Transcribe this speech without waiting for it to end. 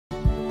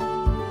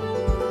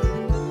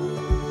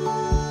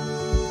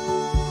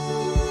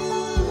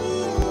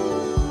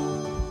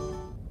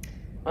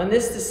On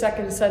this, the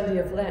second Sunday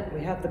of Lent, we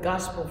have the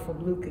Gospel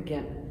from Luke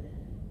again,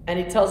 and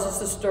he tells us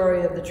the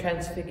story of the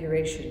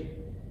Transfiguration.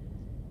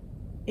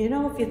 You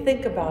know, if you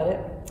think about it,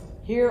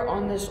 here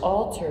on this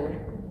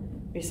altar,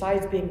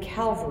 besides being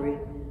Calvary,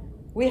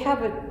 we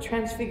have a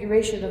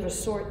transfiguration of a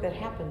sort that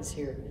happens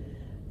here.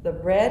 The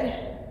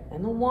bread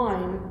and the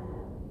wine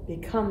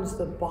becomes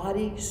the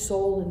body,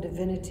 soul, and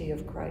divinity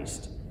of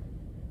Christ.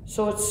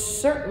 So it's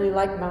certainly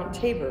like Mount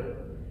Tabor.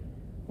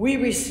 We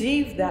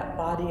receive that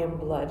body and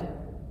blood,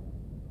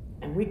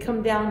 and we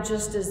come down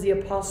just as the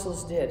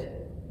apostles did,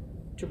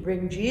 to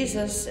bring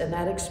Jesus and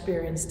that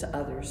experience to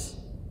others.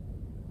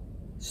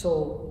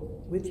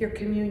 So with your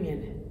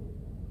communion,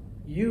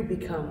 you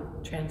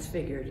become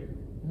transfigured,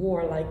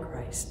 more like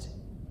Christ.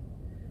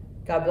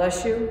 God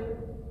bless you.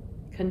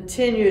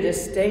 Continue to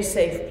stay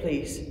safe,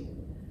 please.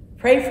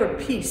 Pray for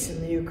peace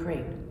in the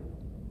Ukraine.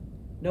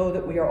 Know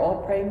that we are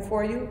all praying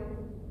for you,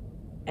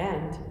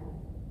 and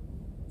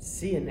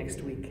see you next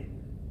week.